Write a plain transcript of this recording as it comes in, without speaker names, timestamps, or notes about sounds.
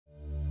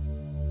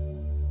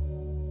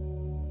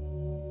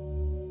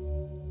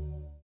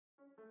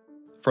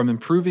From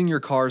improving your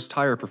car's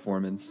tire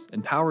performance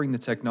and powering the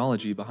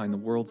technology behind the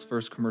world's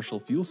first commercial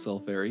fuel cell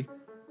ferry,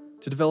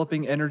 to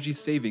developing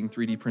energy-saving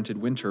 3D printed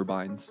wind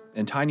turbines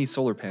and tiny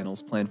solar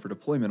panels planned for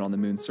deployment on the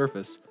moon's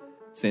surface,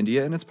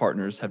 Sandia and its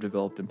partners have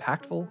developed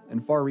impactful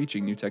and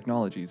far-reaching new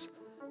technologies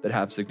that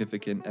have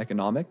significant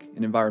economic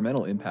and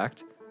environmental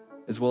impact,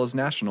 as well as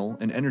national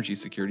and energy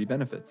security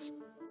benefits.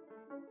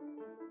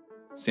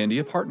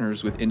 Sandia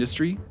partners with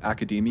industry,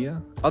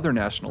 academia, other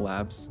national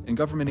labs, and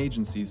government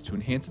agencies to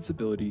enhance its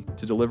ability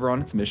to deliver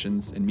on its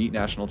missions and meet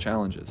national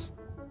challenges.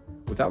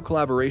 Without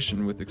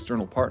collaboration with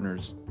external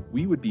partners,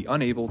 we would be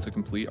unable to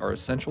complete our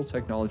essential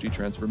technology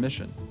transfer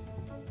mission.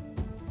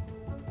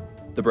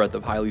 The breadth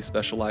of highly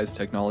specialized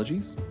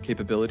technologies,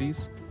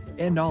 capabilities,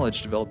 and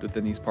knowledge developed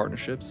within these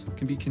partnerships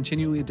can be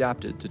continually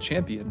adapted to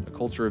champion a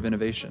culture of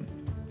innovation.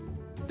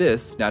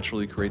 This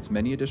naturally creates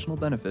many additional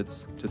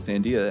benefits to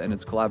Sandia and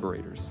its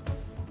collaborators.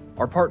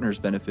 Our partners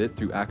benefit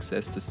through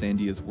access to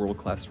Sandia's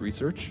world-class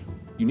research,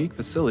 unique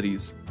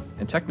facilities,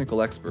 and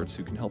technical experts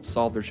who can help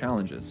solve their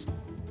challenges.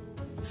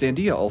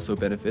 Sandia also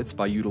benefits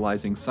by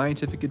utilizing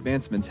scientific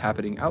advancements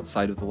happening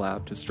outside of the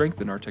lab to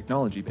strengthen our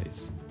technology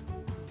base.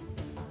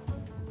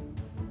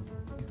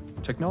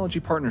 Technology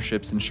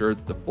partnerships ensure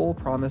that the full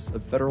promise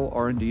of federal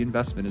R&D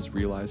investment is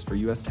realized for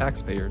U.S.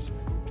 taxpayers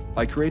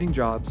by creating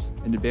jobs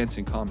and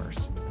advancing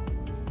commerce.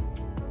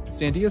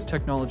 Sandia's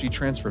technology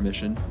transfer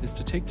mission is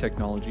to take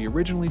technology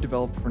originally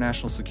developed for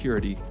national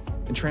security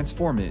and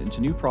transform it into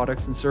new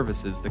products and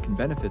services that can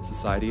benefit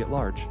society at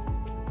large.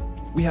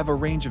 We have a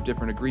range of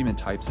different agreement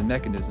types and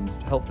mechanisms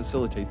to help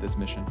facilitate this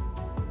mission.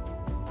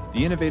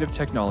 The innovative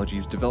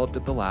technologies developed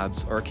at the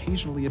labs are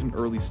occasionally at an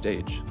early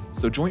stage,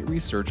 so joint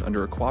research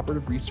under a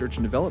Cooperative Research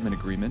and Development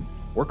Agreement,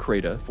 or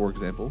CRADA, for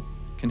example,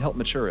 can help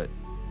mature it.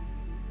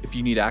 If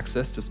you need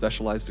access to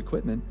specialized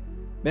equipment,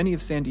 many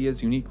of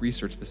Sandia's unique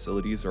research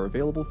facilities are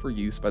available for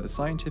use by the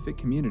scientific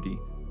community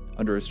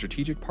under a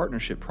Strategic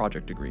Partnership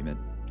Project Agreement.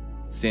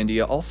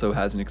 Sandia also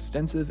has an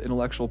extensive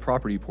intellectual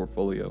property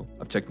portfolio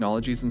of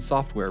technologies and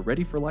software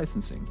ready for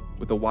licensing,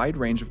 with a wide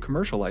range of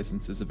commercial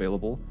licenses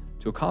available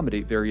to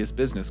accommodate various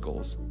business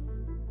goals.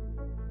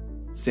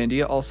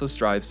 Sandia also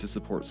strives to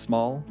support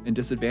small and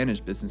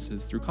disadvantaged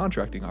businesses through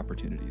contracting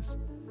opportunities,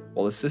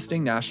 while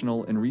assisting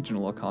national and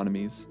regional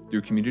economies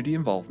through community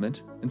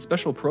involvement and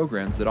special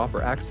programs that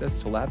offer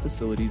access to lab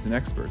facilities and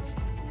experts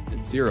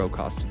at zero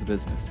cost to the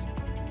business.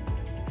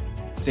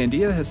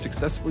 Sandia has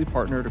successfully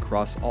partnered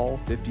across all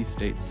 50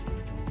 states,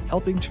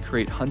 helping to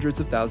create hundreds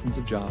of thousands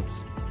of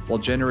jobs while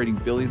generating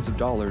billions of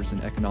dollars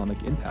in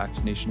economic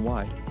impact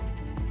nationwide.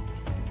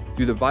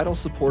 Through the vital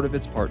support of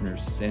its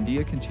partners,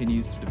 Sandia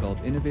continues to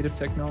develop innovative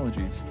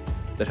technologies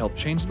that help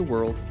change the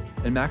world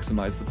and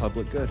maximize the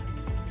public good.